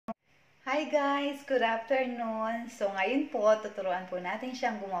Hi guys! Good afternoon! So ngayon po, tuturuan po natin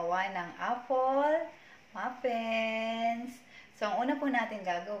siyang gumawa ng apple muffins. So ang una po natin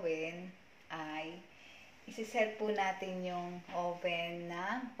gagawin ay isiset po natin yung oven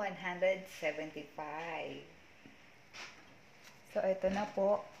ng 175. So ito na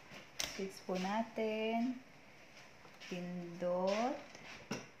po. Switch po natin. Pindot.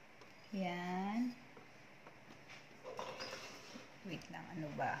 Yan. Wait lang, ano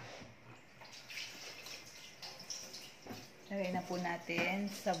ba? Lagay na po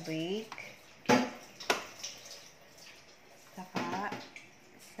natin sa bake. Saka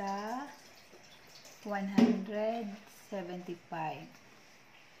sa 175.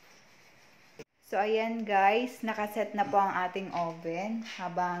 So, ayan guys, nakaset na po ang ating oven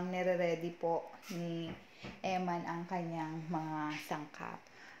habang nire-ready po ni Eman ang kanyang mga sangkap.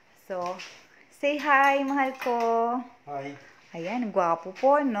 So, say hi, mahal ko! Hi. Ayan, gwapo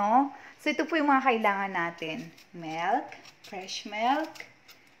po, no? So, ito po yung mga kailangan natin. Milk, fresh milk,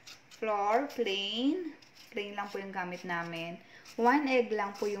 flour, plain. Plain lang po yung gamit namin. 1 egg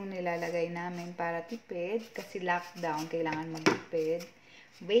lang po yung nilalagay namin para tipid. Kasi lockdown, kailangan magtipid.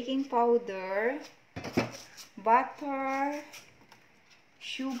 Baking powder, butter,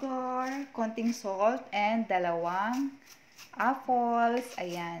 sugar, konting salt, and 2 apples.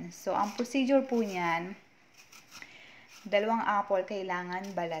 Ayan. So, ang procedure po niyan, 2 apple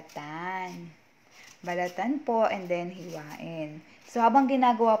kailangan balatan. Balatan po and then hiwain. So, habang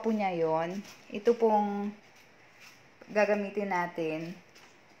ginagawa po niya yon, ito pong gagamitin natin.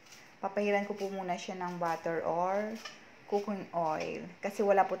 Papahiran ko po muna siya ng butter or cooking oil. Kasi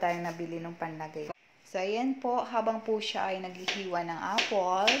wala po tayong nabili ng panlagay. So, ayan po. Habang po siya ay naghihiwa ng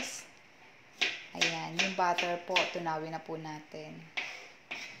apples. Ayan. Yung butter po, tunawin na po natin.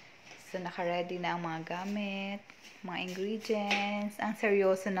 So, naka-ready na ang mga gamit. Mga ingredients. Ang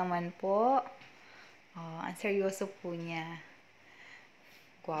seryoso naman po. Oh, ang seryoso po niya.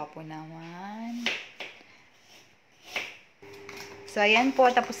 Gwapo naman. So, ayan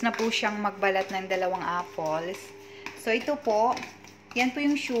po. Tapos na po siyang magbalat ng 2 apples. So, ito po. Yan po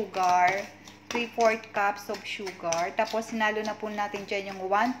yung sugar. 3/4 cups of sugar. Tapos, sinalo na po natin dyan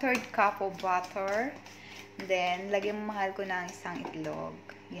yung 1/3 cup of butter. Then, lagyan mo mahal ko ng isang itlog.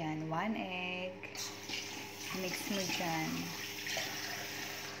 Yan, 1 egg. Mix mo dyan.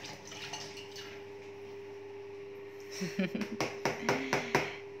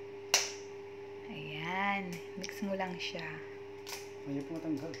 Ayan. Mix mo lang siya. Ayaw po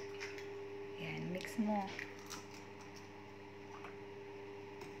matanggal. Ayan. Mix mo.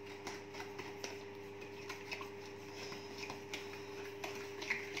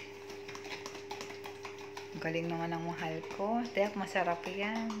 Ang galing naman ng mahal ko. Tiyak, masarap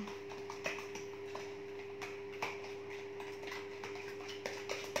yan.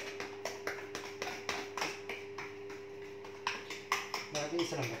 Bakit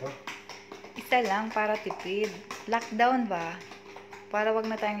isa lang ba ito? Isa lang para tipid. Lockdown ba? Para wag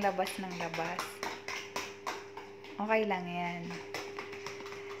na tayong labas ng labas. Okay lang yan.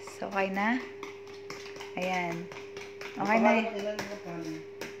 So, okay na? Ayan. Okay na yan.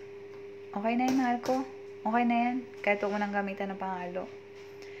 Okay na yan, mahal ko. Okay na yan. Kahit huwag mo nang gamitan ng pangalo.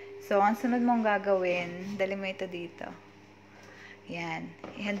 So, ang sunod mong gagawin, dali mo ito dito. Yan.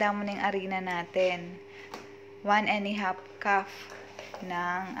 Ihanda mo na yung harina natin. 1½ cup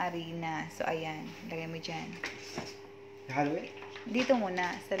ng harina. So, ayan. Lagay mo dyan. Nakalo eh? Dito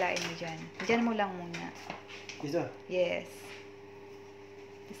muna. Salain mo dyan. Dyan mo lang muna. Dito? Yes.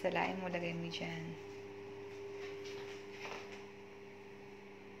 Salain mo. Lagay mo dyan.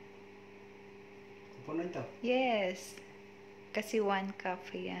 Puno ito? Yes. Kasi 1 cup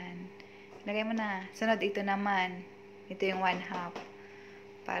yan. Lagay mo na. Sunod ito naman. Ito yung 1/2.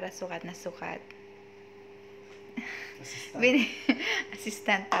 Para sukat na sukat. Assistant.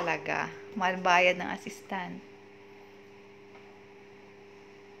 Assistant talaga. Mahal bayad ng assistant.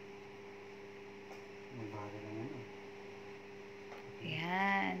 Magbaga naman eh.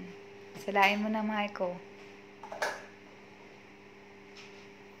 Ayan. Salain mo na, mahal ko.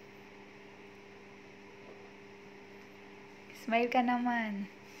 Smile ka naman.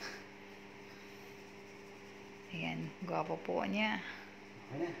 Ayan. Gwapo po niya.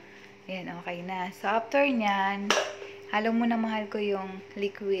 Okay na. Ayan, okay na. So, after nyan, halo mo na, mahal ko, yung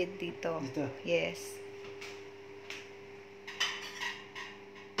liquid dito. Dito? Yes.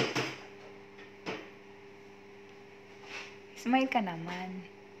 Smile ka naman.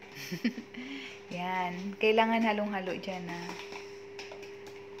 Yan. Kailangan halong-halo dyan, ha.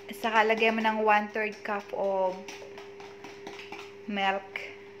 Saka, lagyan mo ng 1/3 cup of milk.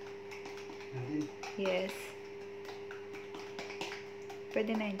 Natin. Yes.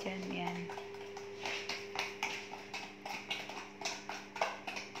 Pwede na dyan. Yan.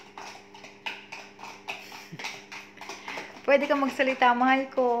 Pwede ka magsalita, mahal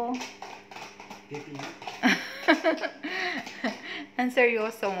ko. Pipi. Ang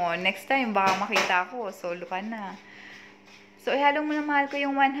seryoso mo. Next time, baka makita ko. Solo ka na. So, ihalo mo na, mahal ko,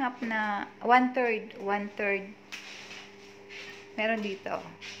 yung 1/2 na, 1/3. 1/3. Meron dito.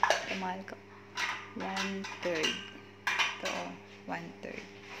 Ito, mahal ko. 1/3. Ito, 1/3.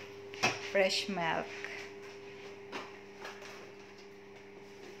 Fresh milk.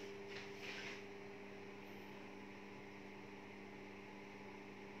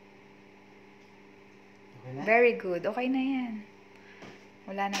 Okay na? Very good. Okay na yan.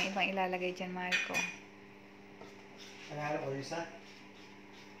 Wala nang ibang ilalagay dyan, mahal ko. Panalo ko yung isa?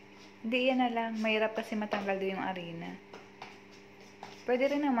 Hindi, yan na lang. Mahirap kasi matanggal doon yung arena.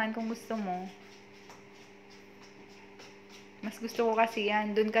 Pwede rin naman kung gusto mo. Mas gusto ko kasi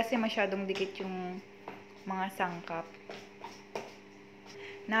yan. Doon kasi masyadong dikit yung mga sangkap.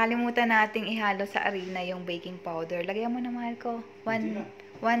 Nakalimutan nating ihalo sa arena yung baking powder. Lagyan mo na, mahal ko.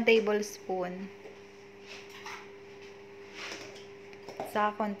 1 tablespoon.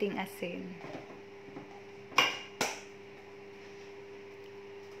 Sa konting asin.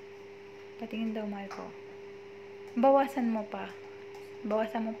 Patingin daw, mahal ko. Bawasan mo pa.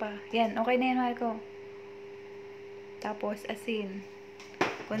 Bawasan mo pa. Yan, okay na yan, mahal ko. Tapos, asin.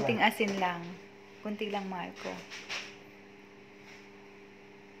 Kunting asin lang. Kunti lang, mahal ko.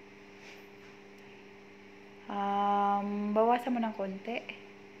 Bawasan mo ng konti.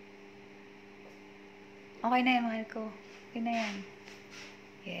 Okay na yan, mahal ko. Okay na yan.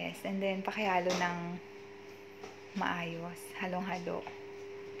 Yes, and then, pakihalo ng maayos. Halong-halo.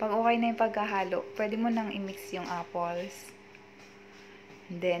 Pag okay na yung pagkahalo, pwede mo nang i-mix yung apples.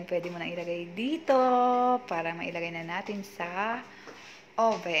 And then, pwede mo nang ilagay dito para mailagay na natin sa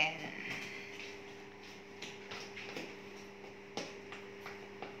oven.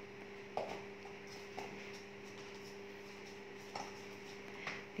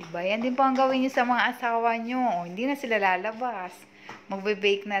 Diba? Yan din po ang gawin nyo sa mga asawa nyo. O, hindi na sila lalabas.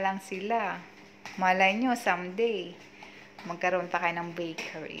 Magbe-bake na lang sila. Malay nyo, someday, magkaroon pa kayo ng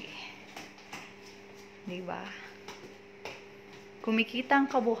bakery. Diba? Kumikita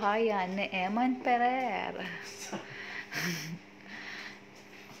ang kabuhayan ni Eman Ferrer.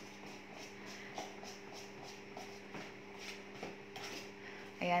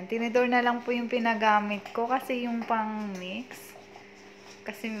 Ayan, tinidor na lang po yung pinagamit ko kasi yung pang mix.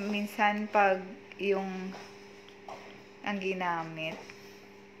 Kasi minsan pag yung ang ginamit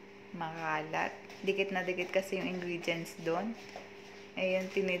makalat, dikit na dikit kasi yung ingredients doon. Ayan,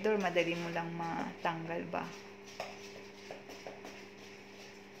 tinidor, madali mo lang matanggal ba.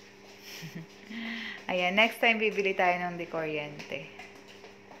 Ayan, next time bibili tayo ng dekuryente.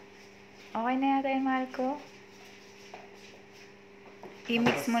 Okay na yata yun, mahal ko.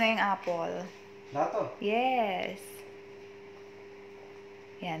 I-mix mo na yung apple. Lato? Yes.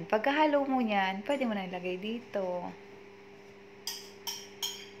 Yan, pagkahalo mo yan, pwede mo na ilagay dito.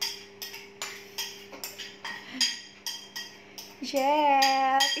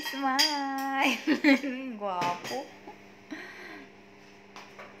 Chef, smile! Guwapo.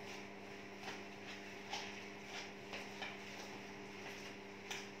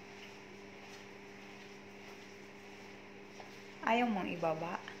 Ayaw mong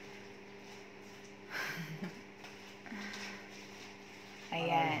ibaba.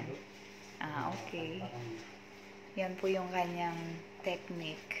 Ayan. Okay. Yan po yung kanyang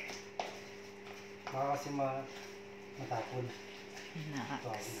technique. Baka kasi matapon.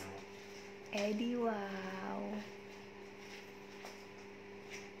 Nice. Eddie, wow.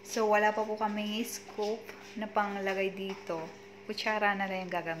 So, wala pa po kami scoop na panglagay dito. Kutsara na lang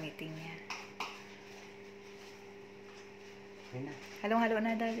yung gagamitin niya. Okay na. Halong-halo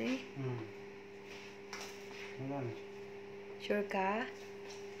na, daddy. Wala na. Sure ka?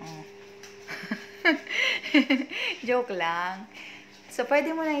 Oh. Joke lang. So,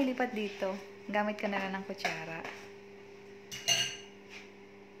 pwede mo na ilipat dito. Gamit ka na lang ng kutsara.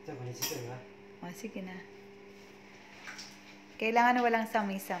 Ito, panisip ko, ba? O, sige na. Kailangan na walang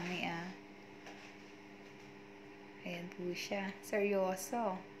sami-sami, ah. Ayan po siya.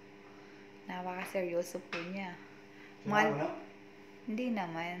 Seryoso. Napaka-seryoso po niya. Mahal mo na? Hindi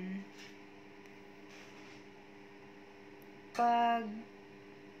naman.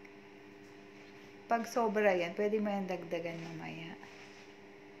 Pag sobra yan, pwede mo yan dagdagan mamaya.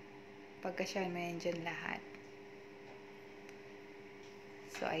 Pagka-siya mo yan dyan lahat.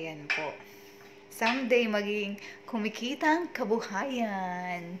 So, ayan po. Someday, magiging kumikita ang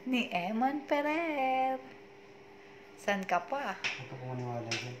kabuhayan ni Eman Ferrer. San ka pa? Huwag ka pumaniwala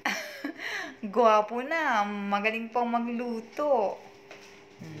dyan. Gwapo na. Magaling pang magluto.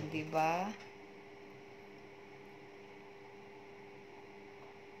 Diba?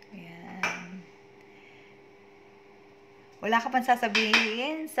 Ayan. Wala ka pang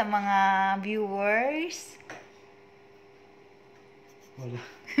sasabihin sa mga viewers? Wala.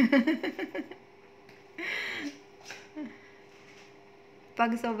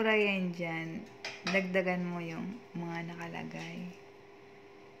 Pag sobra yan dyan, dagdagan mo yung mga nakalagay.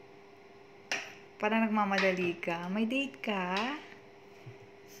 Parang nagmamadali ka. May date ka?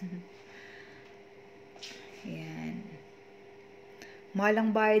 Yan.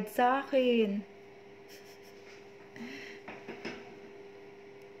 Malang bayad sa akin.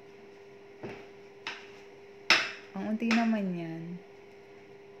 Ang unti naman yan.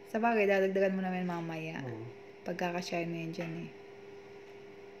 Sa bagay, dadagdagan mo naman mamaya. Oo. Pagkakashare mo yan dyan eh.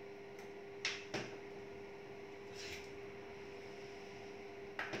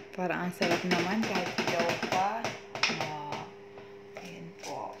 Parang ang sarap naman kahit ikaw pa. Ayan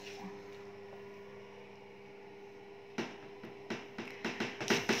po.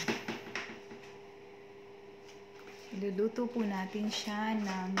 Iluluto po natin siya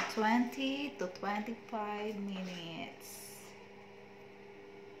ng 20 to 25 minutes.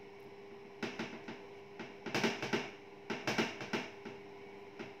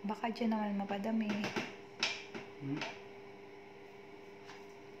 Baka dyan naman mapadami.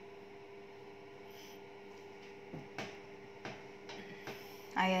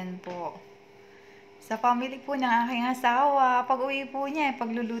 Ayan po. Sa family po ng aking asawa, pag uwi po niya,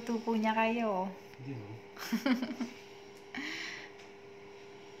 pagluluto po niya kayo. Hindi mo.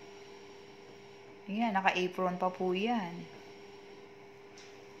 Ayan, naka-apron pa po yan.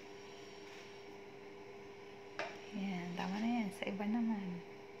 Ayan, tama na yan. Sa iba naman.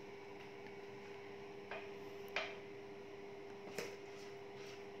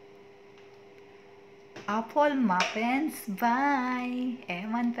 Apple Muffins by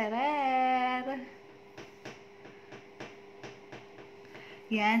Eman Ferrer.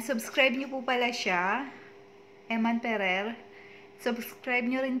 Yan, subscribe nyo po pala siya. Eman Ferrer. Subscribe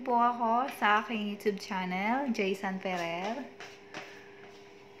nyo rin po ako sa aking YouTube channel, Jason Ferrer.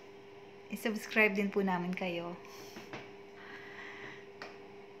 I-subscribe din po namin kayo.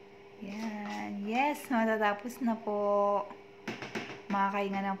 Yan. Yes, matatapos na po.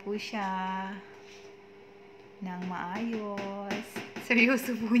 Makakahinga na po siya ng maayos.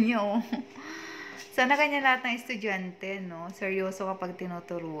 Seryoso po niya, oh. Sana kanya lahat ng estudyante, no? Seryoso kapag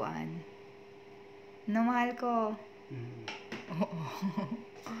tinuturuan. No, mahal ko? Oo.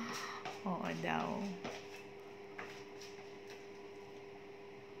 Oo daw.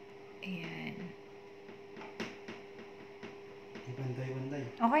 Ayan. Ibanday-banday.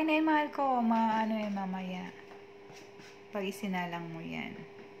 Okay na yun, mahal ko. Ano yun mamaya. Pag isinalang mo yan.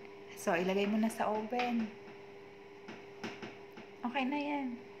 So, ilagay mo na sa oven. Okay na yan.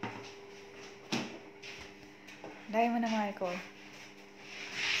 Lagay mo na, mahal ko.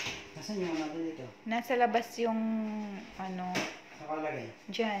 Nasaan yung mga dito? Nasa labas yung, ano, Saan ka lagay?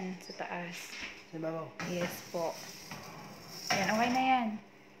 dyan, sa taas. Sa babaw. Yes po. Ayan, okay na yan.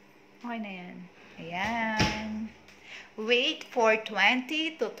 Okay na yan. Ayan. Wait for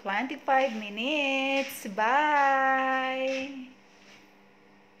 20 to 25 minutes. Bye!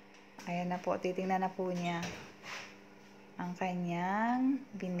 Ayan na po. Titingnan na po niya ang kanyang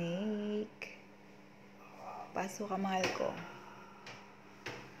binake. Paso ka, mahal ko.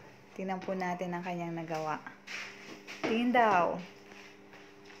 Tingnan po natin ang kanyang nagawa. Tingin daw.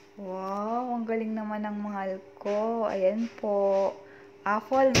 Wow, ang galing naman ng mahal ko. Ayan po.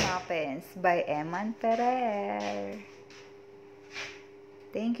 Apple Muffins by Eman Ferrer.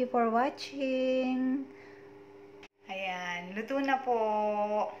 Thank you for watching. Ayan, luto na po.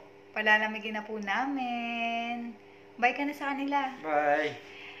 Palalamigin na po namin. Bye ka na sa kanila. Bye!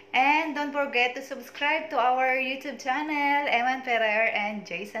 And don't forget to subscribe to our YouTube channel, Eman Ferrer and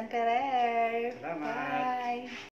Jason Ferrer. Salamat. Bye!